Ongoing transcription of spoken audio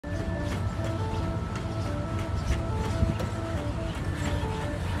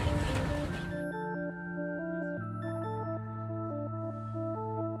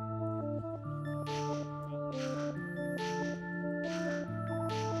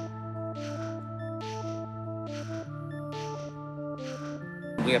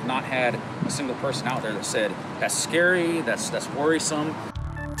We have not had a single person out there that said, that's scary, that's worrisome.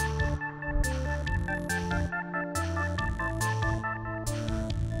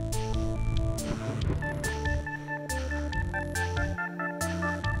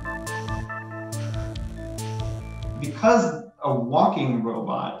 Because a walking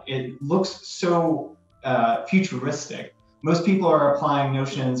robot, it looks so futuristic. Most people are applying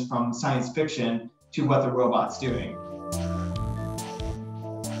notions from science fiction to what the robot's doing.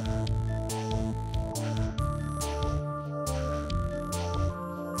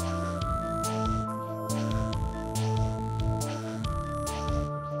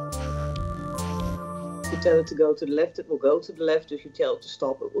 If you tell it to go to the left, it will go to the left. If you tell it to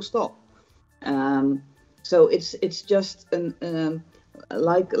stop, it will stop. So it's just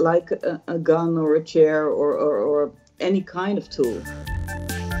like a gun or a chair or any kind of tool.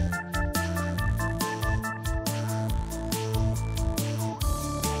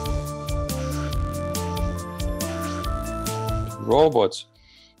 Robots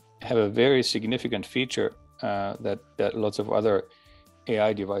have a very significant feature that lots of other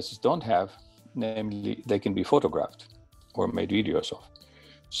AI devices don't have, namely they can be photographed or made videos of.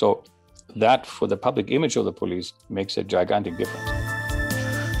 So that, for the public image of the police, makes a gigantic difference.